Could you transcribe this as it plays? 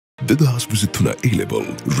2023 A-level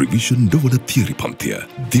revision දවන theory පන්තිය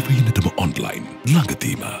දිවයිනටම online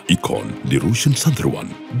ළඟදීම ඉකොන් Niroshan Sandaruwan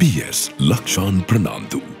BS Lakshan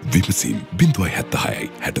Fernando විමසීම් 076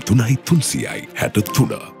 63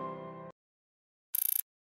 363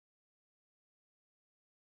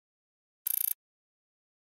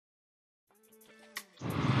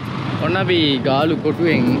 ඔන්න අපි ගාලු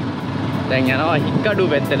කොටුවෙන් දැන් යනවා හික්කඩුව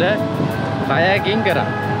පැත්තට kayaking කරා.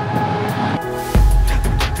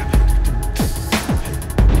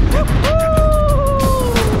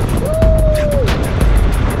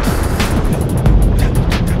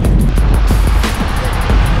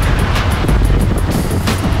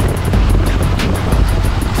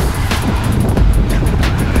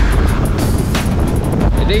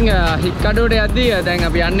 ඉතින් හික්කඩුවට යද්දී දැන්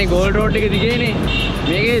අපි යන්නේ ගෝල්ඩ් රෝඩ් එක දිගේනේ.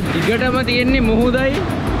 මේකේ දිගටම තියෙන්නේ මුහුදයි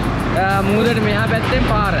මුහුදට මෙහා පැත්තෙන්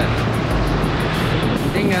පාර.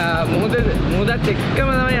 ඉතින් මුහුදත් එක්කම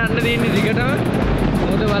තමයි යන්න තියෙන්නේ දිගටම.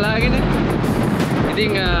 මුහුද බලාගෙන.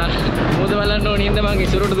 ඉතින් මුහුද බලන්න ඕනේ ඉඳ මං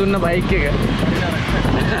ඉසුරට දුන්න බයික් එක.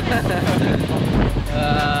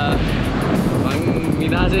 මං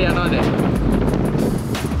නිදාසේ යනවා දැන්.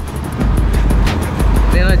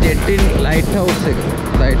 දෙනවා ජෙටින් ලයිට් හවුස් එක.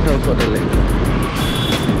 ලයිට් හවුස් හොටල් එක.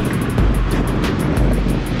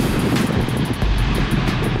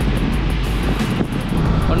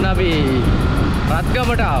 ඔන්න අපි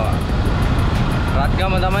රත්ගමට ආවා.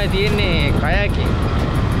 රත්ගම තමයි තියෙන්නේ kayaking.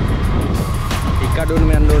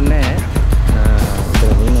 හික්කඩුවටම යන්න ඕනේ නැහැ.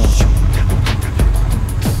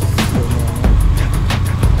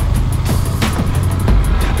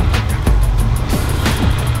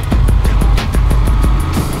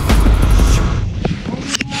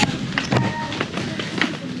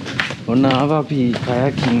 ඔන්න ආවා අපි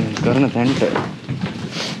kayaking කරන තැනට.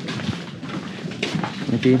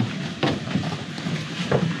 ඉතින්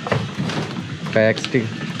kayaks ටික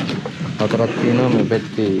හතරක් තියෙනවා මේ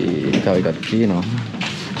පැත්තේ තව එකක් තියෙනවා.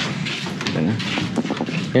 දැන්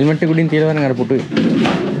හෙල්මට් එක උඩින් තියලා වань අර පුටුවේ.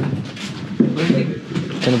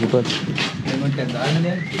 එතන පුටුවත් හෙල්මට් එක දාන්න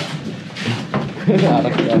දෙයක්.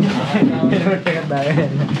 හෙල්මට් එකක්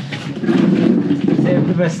දාගෙන.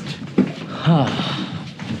 Safety best. හා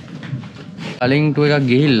කලින් ටු එකක්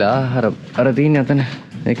ගිහිල්ලා අර තියෙන්නේ අතන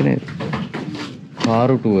ඒක නේද?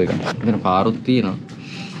 පාරු ටු එක. එතන පාරුත් තියෙනවා.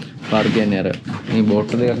 පාරු කියන්නේ අර මේ බෝට්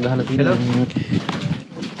දෙකක් ගහලා තියෙනවා.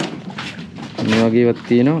 මේ වගේවත්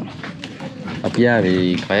තියෙනවා. අපි ආවේ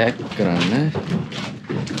kayak කරන්න.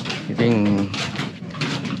 ඉතින්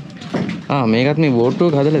මේකත් මේ බෝට්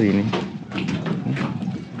එක හදලා තියෙන්නේ.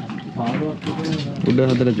 පාරුවක් උඩ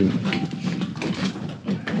හදලා තියෙනවා.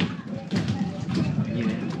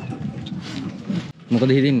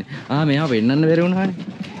 මොකද හිතින්නේ මෙයා වෙන්නන්න බැරි වුණානේ.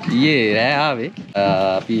 ඊයේ රෑ ආවේ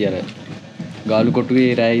අපි අර ගාලු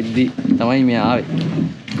කොටුවේ රෑ ඉද්දි තමයි මෙයා ආවේ.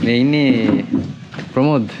 මේ ඉන්නේ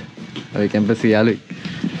ප්‍රමෝද් ඔය කැම්පස් යාළුවෙක්.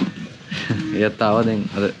 එයාත් ආවා දැන්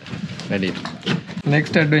අද වැඩේ.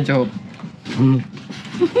 next adventure hope.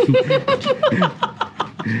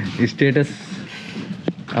 status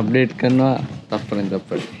update කරනවා තප්පරෙන්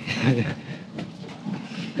තප්පරේ.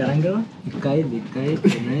 කරංගව 1 2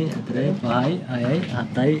 3 4 5 6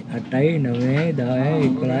 7 8 9 10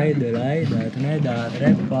 11 12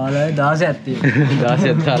 13 14 15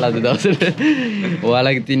 16 තාලාද දවසට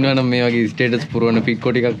ඔයාලගේ තින්නවා නම් මේ වගේ ස්ටේටස් පුරවන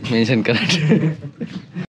පික්කෝ ටිකක් මෙන්ෂන් කරන්න.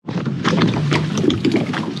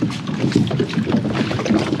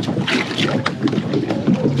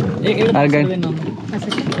 ඒක අරගන්න.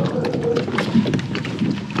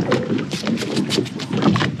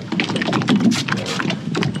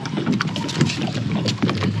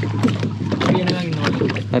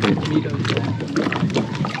 හරි.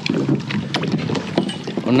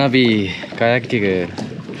 ඔන්න අපි kayak එක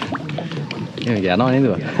යනවා නේද?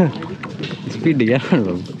 ස්පීඩ් එක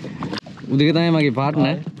යනවා. උදේක තමයි මගේ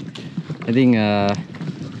පාර්ට්නර්. ඉතින්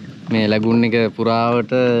මේ ලගුන් එක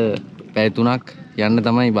පුරාවට පැය 3ක් යන්න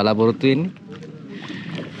තමයි බලාපොරොත්තු වෙන්නේ.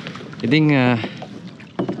 ඉතින්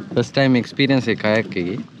first time experience එක kayak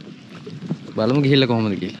එකේ. බලමු ගිහිල්ලා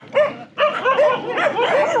කොහොමද කියලා.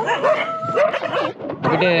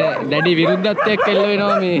 අපිට දැඩි විරුද්ධත්වයක් එල්ල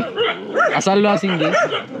වෙනවා මේ අසල්වාසින්ගෙන්.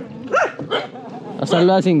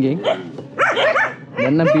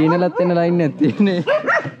 දැන් නම් පීනලත් වෙන ලයින් එකක් තියෙන්නේ.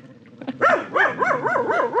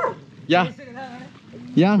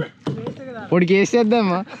 යන් පොඩි කේස් එකක්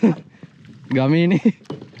දැම්මා ගමේනේ.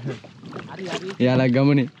 එයාලා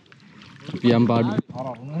ගමනේ පියම් පාඩු.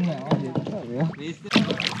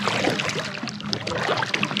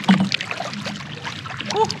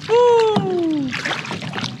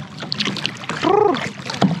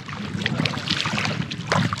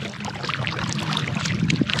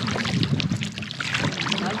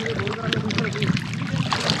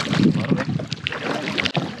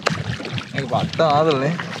 ඒක පට්ට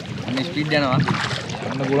ආදල්නේ. අන්න ස්පීඩ් යනවා.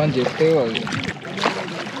 අන්න පුළුවන් ජෙට් එක වගේ.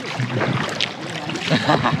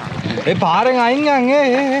 ඒ පාරෙන් අයින් යන් ඒ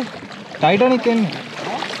ටයිටැනික් එන්නේ.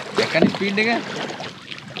 එකන ස්පීඩ් එක.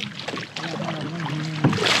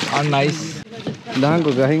 නයිස්.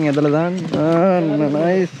 දාන්කෝ ගහින් ඇදලා දාන්න.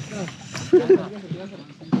 නයිස්.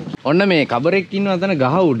 ඔන්න මේ කබරෙක් ඉන්නවා අතන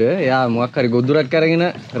ගහ උඩ. එයා මොකක් හරි ගොදුරක් අරගෙන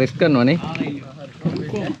රෙස් කරනවානේ.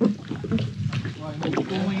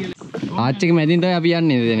 ආච්චි එක මැදින් තමයි අපි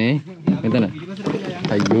යන්නේ නේ. මෙතන.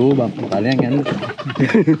 අයියෝ බම් කලයන් යන්න.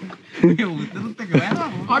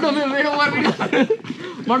 අඩ මේ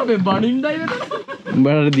මට මේ බණින්දයි වෙන.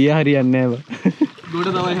 උඹට දියා හරියන්නේ නැහැ බා. ගොඩ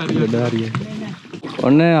තමයි හරියන්නේ. ගොඩ හරියන්නේ.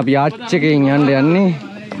 ඔන්න අපි ආච්චි එකෙන් යන්නේ.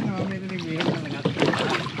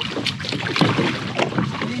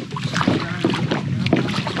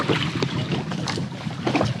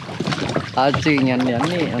 ආච්චිකින්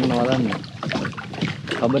යන්නේ අන්න බලන්න.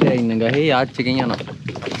 කබරේ ඉන්න ගහේ ආච්චිකින් යනවා.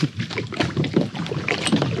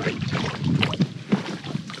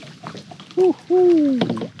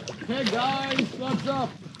 Hey guys, what's up?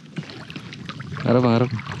 අර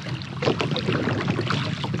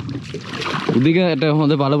උදිකට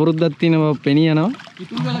හොඳ බලපොරොත්තුවක් තියෙනවා පෙණිය යනවා.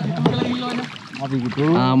 කිතුල් ගල ගිහිල්ලා අපි කිතුල්.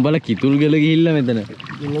 උඹලා කිතුල් ගල ගිහිල්ලා මෙතන.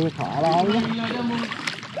 ඉන්නේ කාලා ආවද?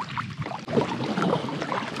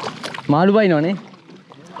 මාළු පයින්නවනේ.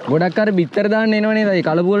 ගොඩක් අර බිත්තර දාන්න එනවනේ ඒ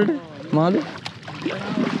කලපු වලට මාළු.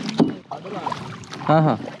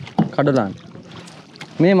 කඩලාන.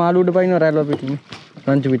 මේ මාළු උඩ පයින්නව රැල්ව පිටින්.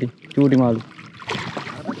 රංචු පිටි. චූටි මාළු.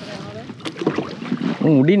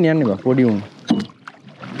 උඩින් යන්නේ බා පොඩි උන්.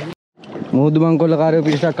 මුහුදු මංකොල්ල කාර්යෝ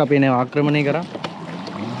පිරිසක් අපේ නෑ ආක්‍රමණය කරා.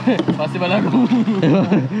 පස්සේ බලන්න.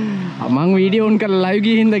 මං වීඩියෝ ඔන් කරලා ලයිව්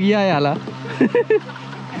ගිහින් ඉඳ ගියා යාලා.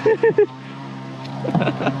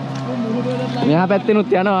 මෙහා පැත්තෙනුත්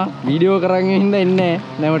යනවා වීඩියෝ කරගෙන හින්දා එන්නේ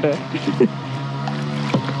නැවට.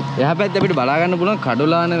 එහා පැත්තේ අපිට බලා ගන්න පුළුවන්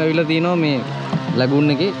කඩොලාන වැවිලා තිනවා මේ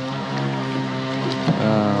ලැබුන් එකේ.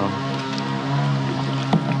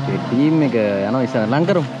 ඒ ටීම් එක යනවා ඉස්සර ලං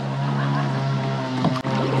කරමු.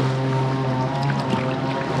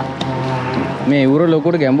 මේ උර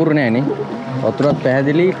ලොකුට ගැඹුරු නෑනේ. වතුරත්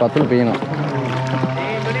පැහැදිලි පතුල පේනවා.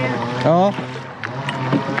 ඔව්.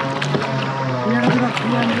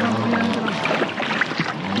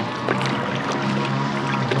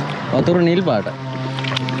 වතුර නිල් පාට.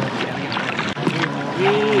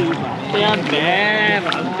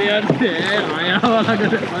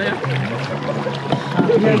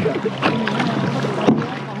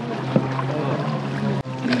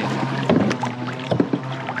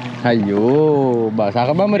 අයියෝ බසක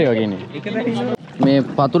බම්බරේ වගේනේ. මේ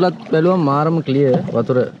පතුලත් බැලුවම මාරම ක්ලියර්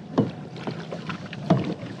වතුර.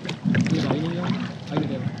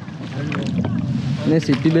 මේ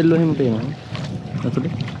සිටි බෙල්ලෝ එහෙම පේනවා.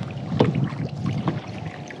 වතුරේ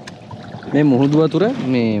මේ මුහුදු වතුර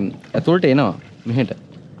මේ ඇතුළට එනවා මෙහෙට.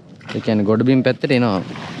 ඒ කියන්නේ ගොඩබිම් පැත්තට එනවා.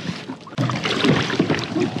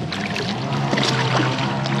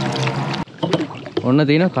 ඔන්න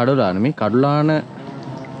තියෙන කඩොලාන. මේ කඩොලාන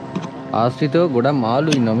ආශ්‍රිතව ගොඩක් මාළු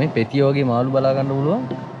ඉන්නවා. මේ පෙතිය වගේ මාළු බලා ගන්න පුළුවන්.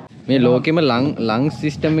 මේ ලෝකෙම ලංග්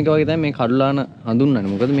සිස්ටම් එක වගේ තමයි මේ කඩොලාන හඳුන්වන්නේ.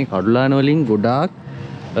 මොකද මේ කඩොලාන වලින් ගොඩාක්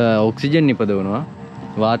ඔක්සිජන් නිපදවනවා.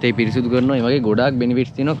 වාතය පිරිසිදු කරනවා. ඒ වගේ ගොඩාක්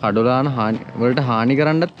බෙනිෆිට්ස් තියෙනවා. කඩොලාන වලට හානි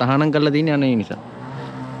කරන්නත් තහනම් කරලා තියෙන්නේ අනේ නිසා.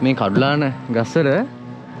 මේ කඩොලාන ගස්වල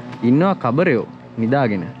ඉන්නවා කබරයෝ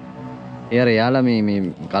නිදාගෙන. එයාලා මේ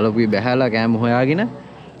කලපුවේ බැහැලා කෑම හොයාගෙන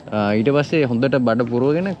ඊට පස්සේ හොඳට බඩ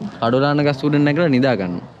පුරවගෙන කඩොලාන ගස් උඩ නැගලා නිදා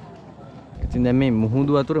ගන්නවා. ඉතින් දැන් මේ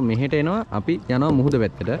මුහුදු වතුර මෙහෙට එනවා. අපි යනවා මුහුද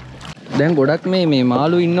පැත්තට. දැන් ගොඩක් මේ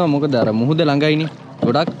මාළු ඉන්නවා. මොකද අර මුහුද ළඟයිනේ.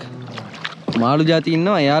 ගොඩක් මාළු జాති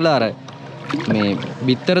ඉන්නවා. එයාලා අර මේ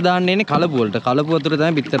බිත්තර දාන්නේ නේ කලපු වලට. කලපු වතුර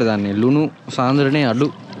තමයි බිත්තර දාන්නේ. ලුණු සාන්ද්‍රණය අඩු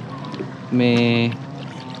මේ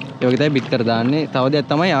ඒ වගේ තමයි බිත්තර දාන්නේ. තව දෙයක්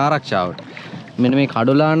තමයි ආරක්ෂාවට. මෙන්න මේ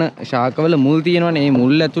කඩොලාන ශාකවල මුල් තියෙනවනේ. මේ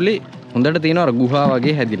මුල් ඇතුලේ හොඳට තියෙනවා අර ගුහා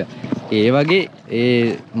වගේ හැදිලා. ඒ වගේ ඒ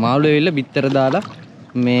මාළු ඇවිල්ලා බිත්තර දාලා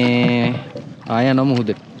මේ ආය යනවා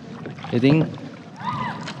මුහුදට. ඉතින්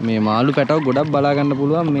මේ මාළු පැටව ගොඩක් බලා ගන්න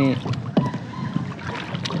පුළුවන්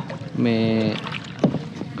මේ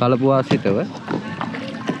කලපු ආසිතව.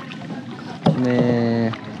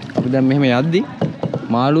 මේ අපි දැන් මෙහෙම යද්දි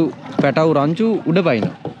මාළු පැටව රංචු උඩ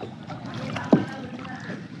පයින්නවා.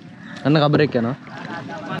 අන්න කබරෙක් යනවා.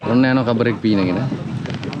 ඔන්න යනවා කබරෙක් පීනගෙන.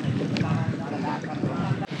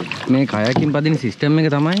 මේ කයකින් පදින සිස්ටම් එක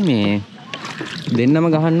තමයි මේ දෙන්නම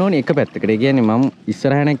ගහන්න ඕනේ එක පැත්තකට. ඒ කියන්නේ මම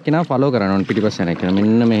ඉස්සරහ යන එක්කෙනා ෆලෝ කරන්න ඕනේ පිටිපස්ස යන එක්කෙනා.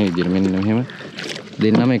 මෙන්න මේ විදිහට මෙන්න මෙහෙම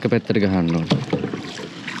දෙන්නම එක පැත්තට ගහන්න ඕනේ.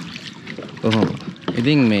 කොහොම.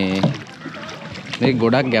 ඉතින් මේ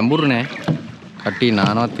ගොඩක් ගැඹුරු නෑ. කට්ටිය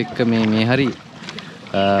නානවත් එක්ක මේ හරි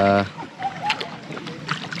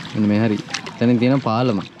මේ හරි එතනින් තියෙන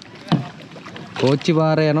පාලම. කෝච්චි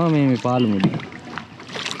පාරේ යනවා මේ පාලම උඩින්.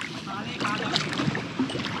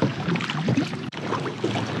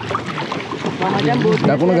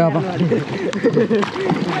 දකුණ ගහපන්.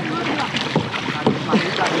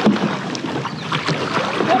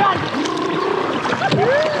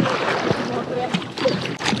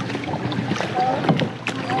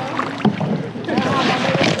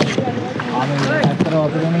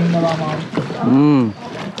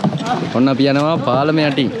 ඔන්න අපි යනවා පාලම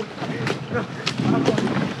යටින්.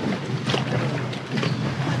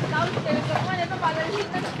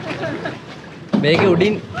 මේකේ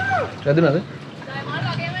උඩින් වැදුනද?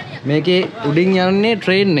 මේකේ උඩින් යන්නේ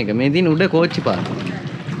ට්‍රේන් එක. මේ දින උඩ කෝච්චි පාර.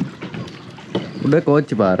 උඩ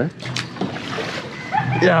කෝච්චි පාර.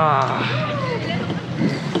 යා.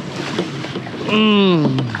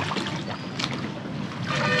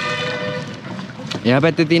 එහා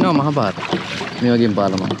පැත්තේ තියෙනවා මහ පාර. මේ වගේම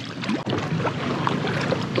පාලමක්.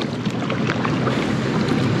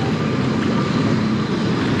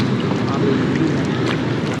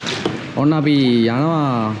 ඔන්න අපි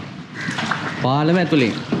යනවා පාලම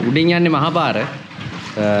ඇතුලෙන්. උඩින් යන්නේ මහ පාර.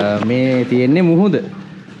 මේ තියෙන්නේ මුහුද.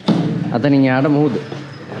 අතනින් යාට මුහුද.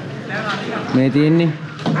 මේ තියෙන්නේ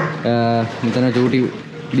මෙතන චූටි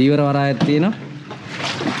දීවර වරායක් තියෙනවා.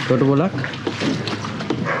 තොටුපොලක්.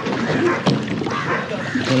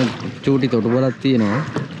 චූටි තොටුපොලක් තියෙනවා.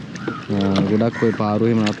 ගොඩක් ඔය පාරු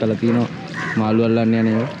එහෙම නත්තලා තියෙනවා. මාළු අල්ලන්න යන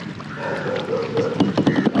ඒවා.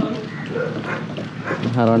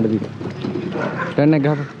 හරවන්න බිම. ටර්න් එක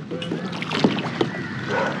ගහපන්.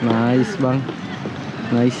 නයිස් බං.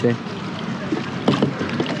 නයිස් ඒ.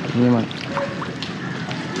 නියමයි.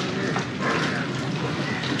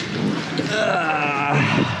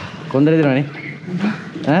 කොන්දර දෙනවනේ.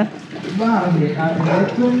 ඈ?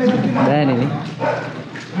 බෑනේ නේ.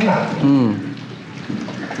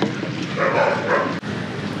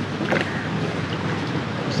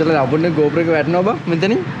 ඉස්සෙල්ලා අපුන්නේ GoPro එක වැටෙනවා බං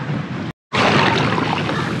මෙතනින්.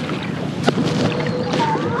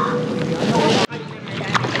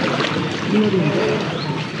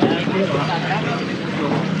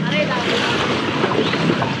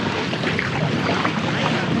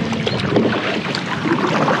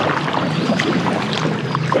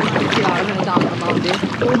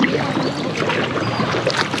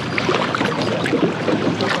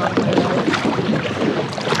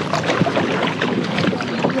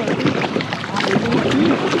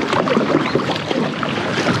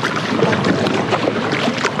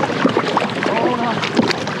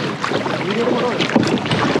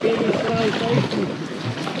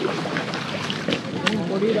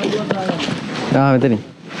 මෙතනින්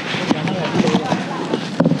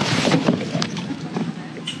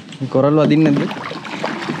කොරල් වදින්නේ නැද්ද?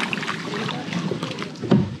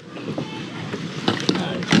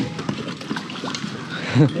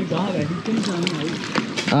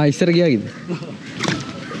 ඉස්සර ගියා කිව්ද?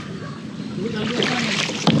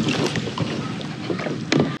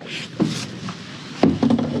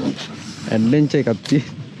 ඇඩ්වෙන්චර් එකක්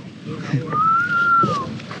තියෙනවා.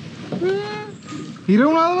 හිර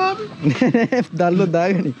වුණාද බාපි? දල්ලෝ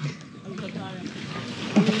දාගනි.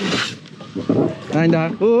 නයින්දා.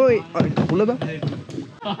 ඕයි. උල බා.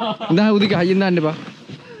 ඉඳා උදික හයියෙන් දාන්න එපා.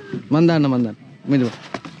 මන් දාන්න. මෙද බා.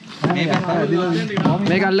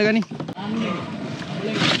 මේක අල්ලගනි.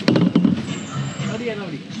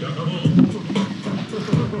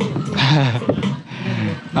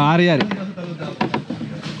 හරි.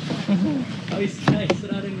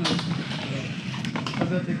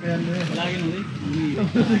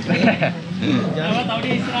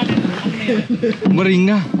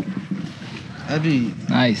 Meringa. Aduh,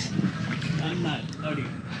 nice.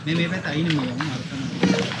 Ini peta ini mau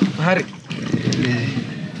hari.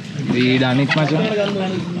 Di Danit macam.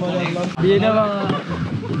 Dia dah bang.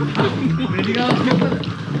 Ready kau?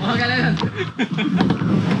 Mau kalian?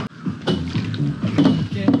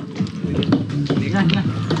 Nah.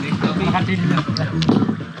 Makan di sini.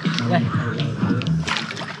 Nah.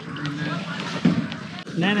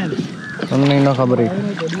 Neng kabar itu.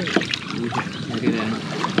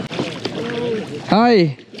 Hai.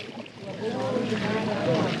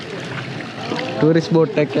 Tourist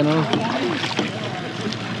boat එක යනවා.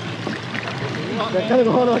 දැක්කද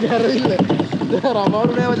කොහොමද වගේ හරින්නේ? දැන්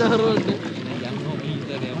රමාරු නෑ වගේ හරින්නේ.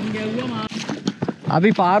 අපි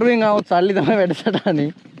පාරුවෙන් આવොත් සල්ලි තමයි වැඩසටහනේ.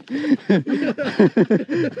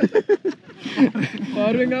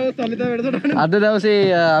 පාරුවෙන් આવොත් සල්ලි තමයි වැඩසටහනේ. අද දවසේ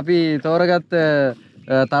අපි තෝරගත්ත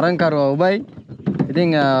තරංකරුවා ඔබයි. ඉතින්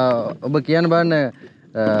ඔබ කියන්න බලන්න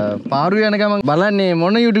පාරු යන ගමන් බලන්නේ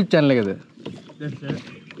මොන YouTube channel එකද?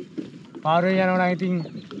 පාරු යනවා නම් ඉතින්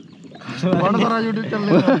වනසරා YouTube channel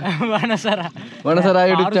එක. වනසරා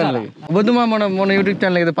YouTube channel එක. ඔබතුමා මොන YouTube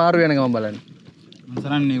channel එකද පාරු යන ගමන් බලන්නේ?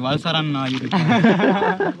 සරන්නේ වල් සරන්නා YouTube channel.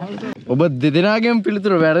 ඔබ දෙදෙනාගේම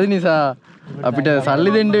පිළිතුර වැරදි නිසා අපිට සල්ලි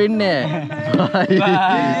දෙන්න වෙන්නේ නැහැ.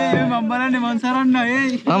 මම බලන්නේ මන්සරන්නා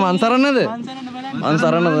ඒයි. මන්සරන්නද?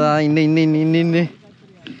 මන්සරන්නද? ඉන්න.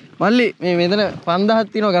 මල්ලි මේ මෙතන 5000ක්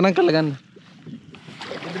තියෙනවා ගණන් කරලා ගන්න.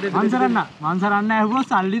 මන්සරන්න ඇහුවා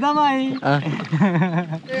සල්ලි තමයි.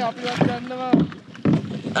 ඒ අපිවත් ගන්නවා.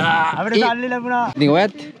 අපිට සල්ලි ලැබුණා. ඉතින්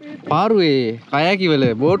ඔයත් පාරුවේ කයාකි වල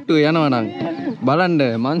බෝට්ටුවේ යනවා නම් බලන්න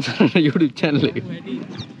මන්සරන්න YouTube channel එක.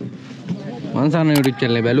 මන්සරන්න YouTube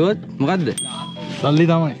channel එක බැලුවොත් මොකද්ද? සල්ලි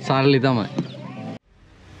තමයි.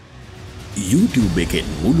 YouTube එකෙන්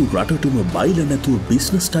මුළු රටටම බයිලා නැතුව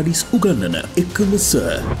බිස්නස් ස්ටඩීස් උගන්වන එකම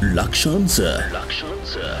සර් ලක්ෂාන් සර්.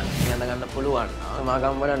 යන්න ගන්න පුළුවන්.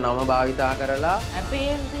 සමාගම් වල නම භාවිතා කරලා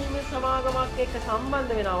අපේන්සීම සමාගමක් එක්ක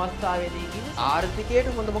සම්බන්ධ වෙන අවස්ථාවේදී ආර්ථිකයට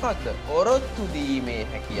හොඳ මොකක්ද? ඔරොත්තු දීමේ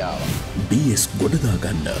හැකියාව. BS ගොඩදා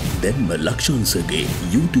ගන්න දැන්ම ලක්ෂාන් සර්ගේ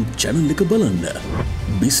YouTube channel එක බලන්න.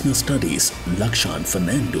 Business Studies Lakshan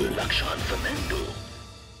Fernando.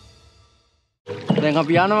 දැන්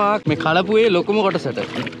අපි යනවා මේ කලපුවේ ලොකුම කොටසට.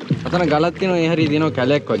 අතන ගලක් තියෙනවා ඒ හරිය දිනන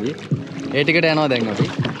කැලයක් වගේ. ඒ ටිකට යනවා දැන් අපි.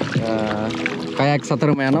 කයක්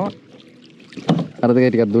සතරම යනවා. අර දෙක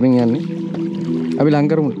ටිකක් දුරින් යන්නේ. අපි ලං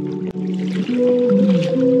කරමු.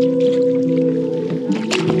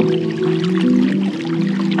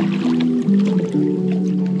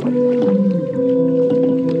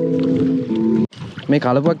 මේ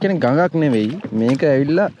කලපුවක් කියන්නේ ගඟක් නෙවෙයි. මේක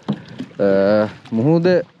ඇවිල්ලා මුහුද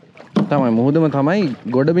තමයි මුහුදම තමයි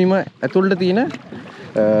ගොඩබිම ඇතුළට තියෙන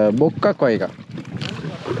බොක්කක් වගේ එකක්.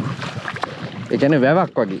 ඒ කියන්නේ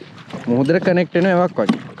වැවක් වගේ. මුහුදට කනෙක්ට් වෙන වැවක්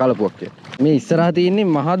වගේ කලපුවක් කියන්නේ. මේ ඉස්සරහා තියෙන්නේ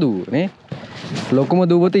මහදුව නේ. ලොකුම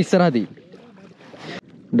දුවත ඉස්සරහා තියෙන්නේ.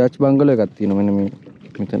 ඩච් බංගලෝ එකක් තියෙනවා මෙන්න මේ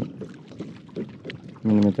මෙතන.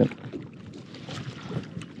 මෙන්න මෙතන.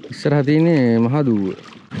 ඉස්සරහා තියෙන්නේ මහදුව.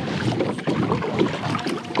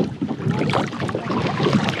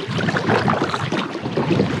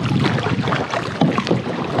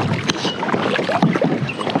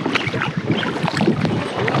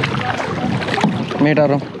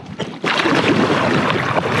 Meter.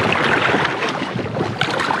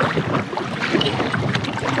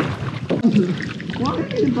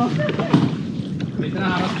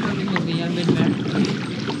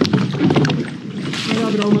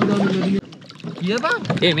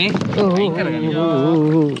 ඒ මේ අයින් කරගන්න.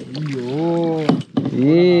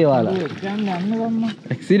 ඒ वाला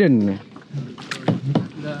एक्सीडेंट ने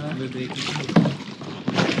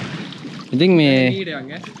ඉතින්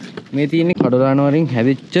මේ තියෙන්නේ කඩොලාන වලින්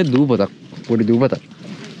හැදිච්ච දූපතක්. පොඩි දූපතක්.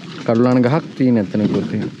 කඩොලාන ගහක් තියෙන ඇත්තන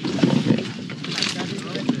කිව්වොත් එහෙම.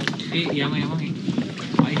 ඒ යම අයි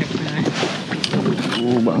හැප්පෙන්නේ නැහැ.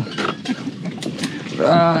 ඕ බං.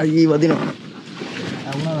 ඊ වදිනවා.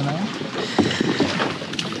 වුණාද නෑ?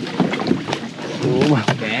 ඕ බං.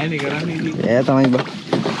 බෑනේ කරන්නේ ඉතින්. ඒ තමයි බං.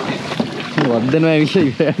 වද්දනවා විශ්ය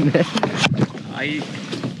කියන්නේ. අයි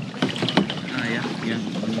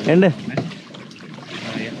එන්න.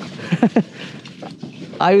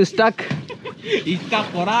 Are you stuck? Stuck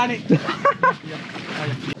කොරානේ.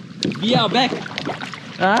 We are back.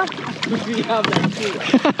 Ah? We are back.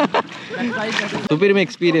 සුපිරිම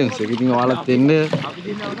එක්ස්පීරියන්ස් එක. ඉතින් ඔයාලත් එන්න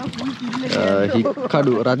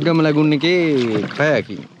හික්කඩුව රත්ගම ලැගුන් එකේ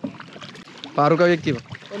kayaking. පාරු කවියක් කියපන්.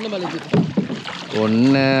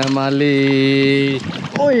 ඔන්න මලේ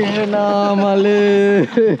ඔය නාමලේ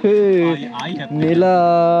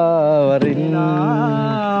නිලාවරින්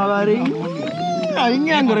අයින්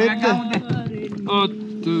යංගරෙද්ද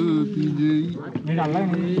ඔත්තු පිදෙයි මේක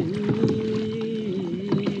අල්ලන්නේ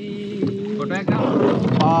ෆොටෝ එක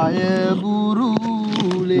පාය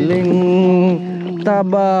බුරුලෙන්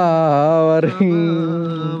තබාවරින්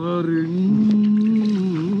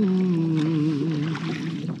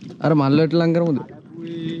අර මල්ලට ලං කරමුද?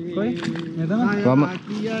 කොයි? මෙතන? වම.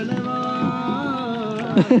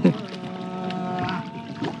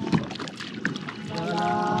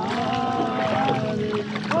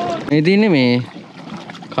 මේ තියෙන්නේ මේ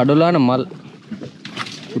කඩොලාන මල්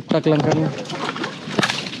පුට්ටක් ලං කරන්න.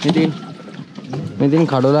 මේ තියෙන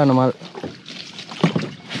කඩොලාන මල්.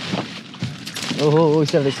 ඕහෝ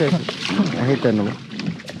ඉස්සර. හිතන්නම.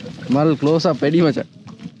 මල් ක්ලෝස් අප් එඩි මචං.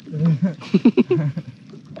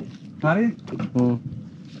 හරි.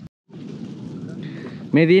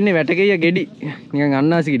 මේ තියෙන්නේ වැටකෙය ගෙඩි. නිකන්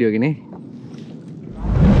අන්නාසි ගෙඩි වගේ නේ.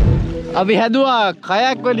 අපි හැදුවා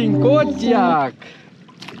කයක් වලින් කෝච්චියක්.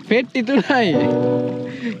 පෙට්ටි 3යි.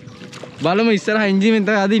 බලමු ඉස්සරහ එන්ජිමෙන්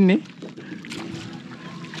තමයි අදින්නේ.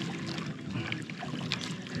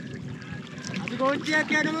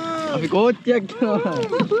 අපි කෝච්චියක් යනවා.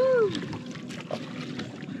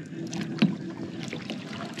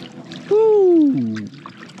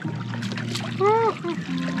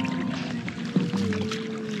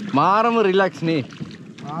 මාරම රිලැක්ස් නේ.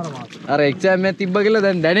 අර එක්සෑම් එකක් තිබ්බ කියලා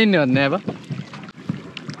දැන් දැනෙන්නේවත් නෑ බා.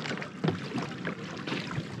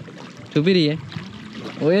 සුපිරිය.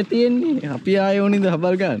 ඔය තියෙන්නේ අපි ආයේ ඕනින්ද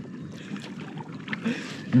හබල් ගන්න.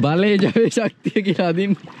 බලේ ජවේ ශක්තිය කියලා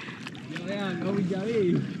අදින්න.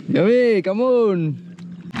 යවේ come on.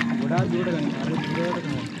 ගොඩාක් දුරට ගන්න.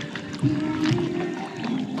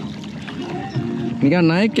 නිකන්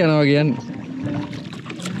නායක යනවා කියන්නේ.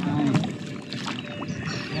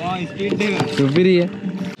 ස්පීඩ් එක. සුපිරිය.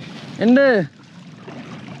 එන්න.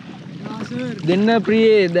 දෙන්න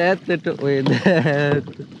ප්‍රියේ දෑත්තට ඔය දෑත්.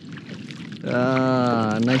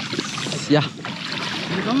 Nice. Yeah.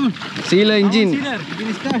 Come on. Seal engine.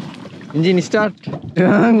 Start. Engine start.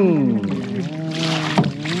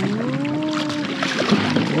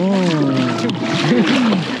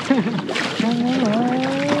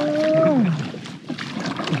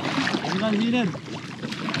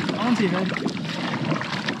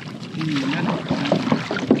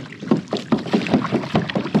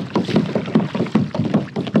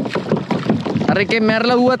 अरे के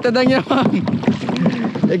मेरला हुआ ते दंगे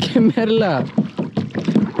के मेरला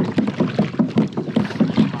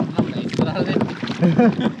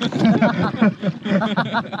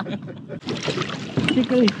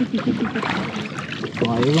ඒක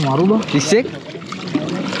මරු බා. 31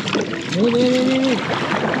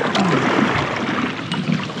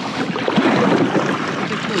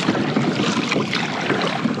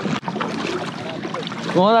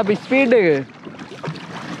 කොහොමද අපි ස්පීඩ් එක?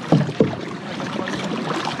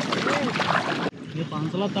 මේ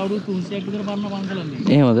පන්සලත් අවුරුදු 300ක් විතර පරණ පන්සලක් නේ.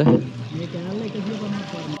 එහෙමද? මේ කැලල 150ක්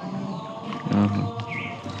පරණ.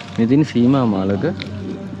 මෙතින් සීමා මාලක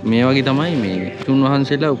මේ වගේ තමයි මේ තුන්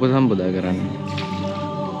වහන්සේලා උපසම්පදා කරන්නේ.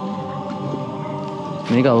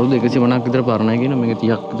 මේක අවුරුදු 150ක් විතර පරණයි කියන මේක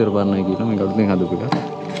 30ක් විතර පරණයි කියන මේක අලුතෙන් හදපු එක.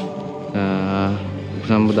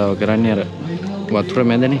 උපසම්පදාව කරන්නේ අර වතුර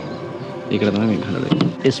මැදනේ. ඒකට තමයි මේක හදලා.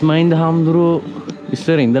 එස්මයින්ද හාමුදුරුවෝ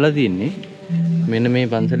ඉස්සර ඉඳලා තියෙන්නේ මෙන්න මේ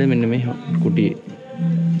පන්සලේ මෙන්න මේ කුටියේ.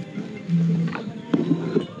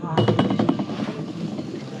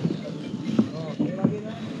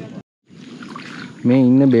 මේ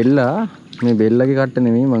ඉන්න බෙල්ලා මේ බෙල්ලගේ කට්ට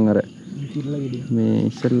නෙමෙයි මං අර මේ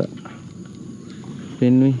ඉස්සෙල්ලා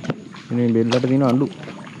පෙන්නුයි මේ බෙල්ලට තියෙන අඬු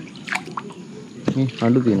මේ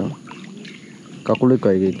අඬු තියෙනවා කකුලේ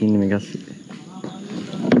කයක ඉන්නේ මේක ඇස්සේ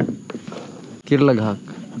කිරලා ගහක්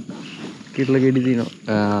කිරලා ගෙඩි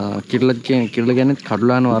තියෙනවා කිරලා කියන්නේ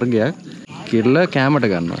කඩුලාන වර්ගයක් කිරලා කැමට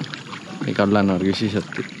ගන්නවා මේ කඩුලාන වර්ග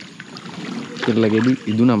විශේෂත්වය කිරලා ගෙඩි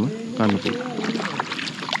ඉදුනම කන්න පුළුවන්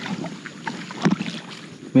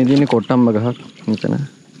මේ දිනේ කොට්ටම්බ ගහක් මෙතන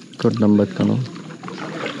කොට්ටම්බත් කනවා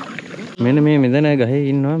මෙන්න මේ මෙතන ගහේ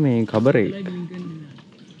ඉන්නවා මේ කබරෙක්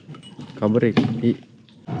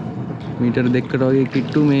මීටර දෙකකට වගේ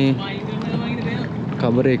කිට්ටු මේ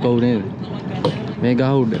කබරේ කවු නේද මේ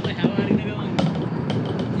ගහ උඩ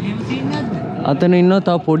අතන ඉන්නවා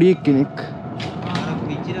තව පොඩි කෙනෙක්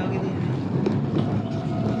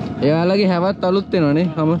එයාලගේ හැවත් අලුත් වෙනවනේ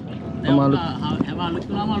හැම අලුත්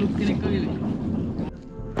අලුත් කෙනෙක් වගේ.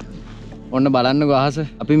 ඔන්න බලන්නකෝ අහස.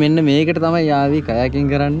 අපි මෙන්න මේකට තමයි යාවි කයාකින්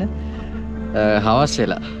කරන්න හවස්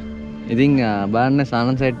වෙලා. ඉතින් බලන්න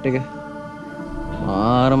සන්සෙට් එක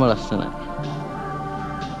මාරම ලස්සනයි.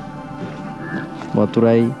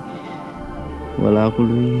 වතුරයි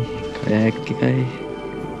වලාකුළුයි කයක් එකයි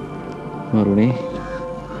මරුනේ.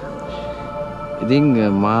 ඉතින්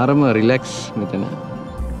මාරම රිලැක්ස් මෙතන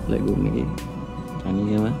ලැගුන් එකේ.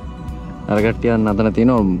 අනියම අර කට්ටියන් අතන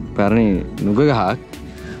තියෙන පැරණි නුග ගහක්.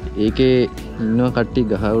 ඒකේ ඉන්න කට්ටිය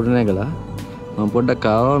ගහ උඩ නැගලා මම පොඩ්ඩක්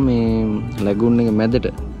ආවා මේ ලැගුන් එක මැදට.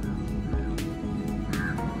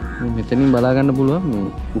 මෙතනින් බලා ගන්න පුළුවන් මේ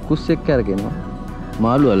උකුස් එක්ක අරගෙනවා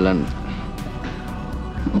මාළු අල්ලන්න.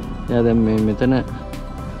 එයා දැන් මේ මෙතන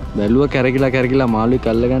බැලුව කැරකිලා මාළුවෙක්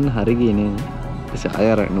අල්ල ගන්න හරි ගියේ නෑ. එසේ අය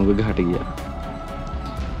අර නුග ගහට ගියා.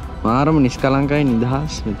 මාරම නිස්කලංකයි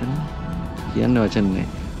නිදහස් මෙතන කියන්න වචන නෑ.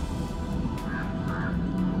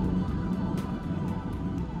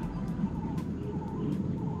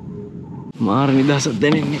 මාර නිදහසක්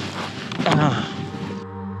දැනෙන්නේ.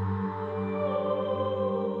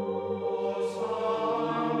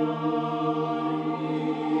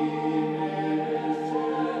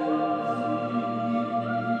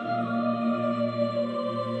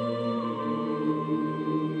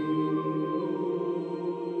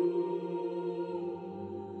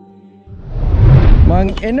 මං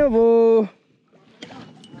එනවෝ.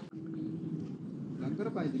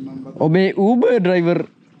 ඔබේ Uber driver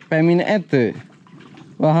පැමිණ ඇත.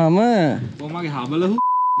 වහම කොහමගේ හබලහු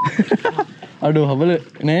අඩෝ හබල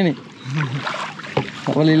නෑනේ.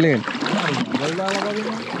 හබල ඉල්ලගෙන.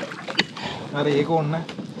 හරි ඒක ඕන්න නෑ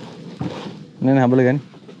නෑ හබල ගන්න.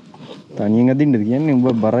 තනියෙන් අදින්නද කියන්නේ උඹ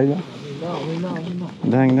බරයිද?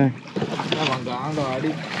 දැන් මං ගානට වාඩි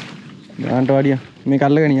ගානට වාඩියා. මේක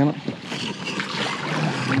අල්ලගෙන යනවා.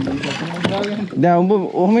 දැන් උඹ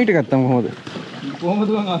ඔහොම හිට ගත්තම කොහොමද? කොහමද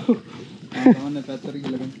මං අහු ගාන පැත්තට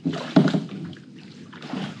ගිහලා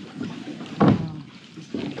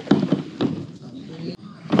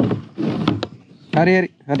හරි හරි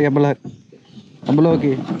හරි අබල හරි. අබල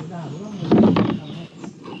ඕකේ.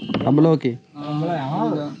 අබල ඕකේ.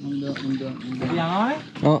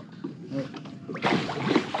 ඔව්.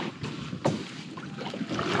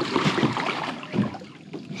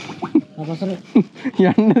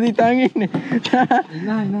 යන්න දිතාන් ඉන්නේ.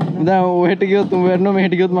 දැන් ඔහෙට ගියොත් උඹ වෙන්නව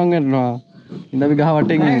මෙහෙට ගියොත් මං වෙන්නවා. ඉඳ අපි ගහ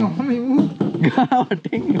වටෙන් ඉන්නේ. ගහ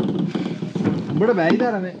වටෙන්. උඹට බැයිද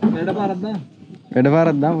අර මේ වැඩ පාරක් දාන්න වැඩ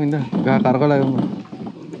පාරක් දාමු ඉඳ. ගහ කරකලා ගමු.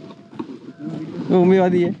 උඹේ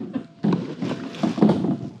වදියේ.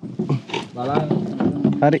 බලන්න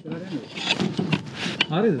හරි.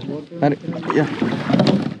 හරිද හරි. යා.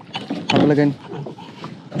 අබල ගන්න.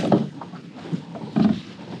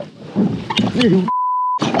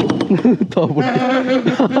 තවපුට.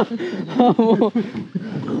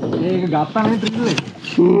 ඒක ගත්තා නේ ත්‍රිල් එක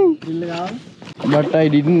ත්‍රිල් එක ආවා But I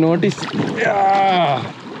didn't notice. Yeah.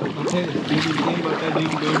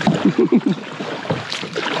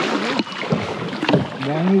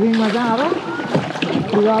 දැන් ඉතින් මචං අර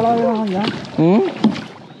පුරාලා වෙනවා යන්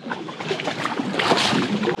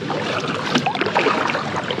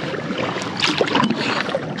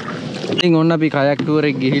ඉතින් ඔන්න අපි කයක් ටුවර්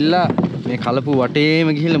එක ගිහිල්ලා මේ කලපු වටේම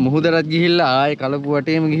ගිහිල්ලා මුහුදටත් ගිහිල්ලා ආයේ කලපු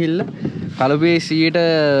වටේම ගිහිල්ලා කලපුවේ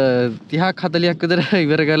 30ක් 40ක් විතර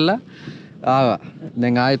ඉවර කරලා ආවා.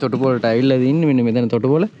 දැන් ආයේ තොටුපොළට ඇවිල්ලා ඉන්නේ මෙන්න මෙතන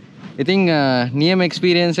තොටුපොළ. ඉතින් නියම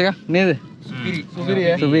එක්ස්පීරියන්ස් එකක් නේද?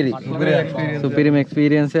 සුපිරිම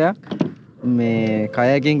එක්ස්පීරියන්ස් එකක්. මේ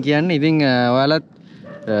කයකින් කියන්නේ ඉතින් ඔයාලත්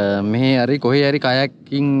මෙහි හරි කොහේ හරි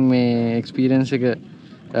කයකින් මේ එක්ස්පීරියන්ස් එක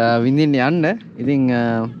විඳින්න යන්න. ඉතින්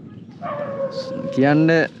කියන්න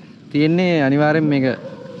තියෙන්නේ අනිවාර්යෙන් මේක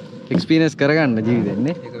එක්ස්පීරියන්ස් කරගන්න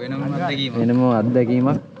ජීවිතේන්නේ. ඒක වෙනම අත්දැකීමක් වෙනම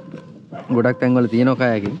අත්දැකීමක් ගොඩක් තැන්වල තියෙනවා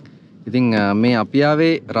කයකින්. ඉතින් මේ අපි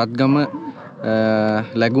ආවේ රත්ගම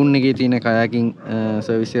ලැගුන් එකේ තියෙන කයාකින්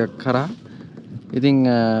සර්විස් එකක් කරා. ඉතින්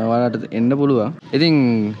ඔයාලට එන්න පුළුවන්. ඉතින්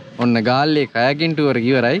ඔන්න ගාල්ලේ කයාකින් ටුවර් එක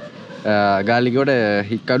ඉවරයි. ගාල්ලේ ගොඩ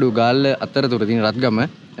හික්කඩු ගාල්ල අතරතුර තියෙන රත්ගම.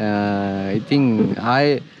 ඉතින්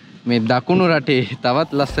ආයේ මේ දකුණු රටේ තවත්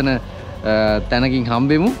ලස්සන තැනකින්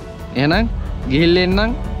හම්බෙමු. එහෙනම් ගිහිල්ලා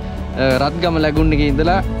එන්නම් රත්ගම ලැගුන් එකේ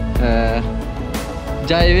ඉඳලා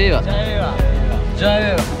ජය වේවා. ජය වේවා ජය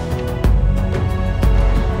වේවා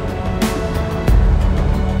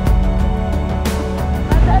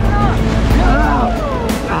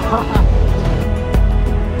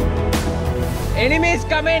Enemies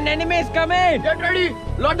coming! Enemies coming! Get ready!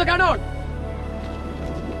 Load the cannon!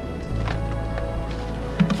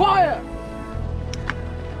 Fire!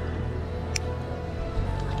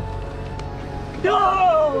 No!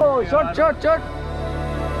 Shot! Shot! Shot!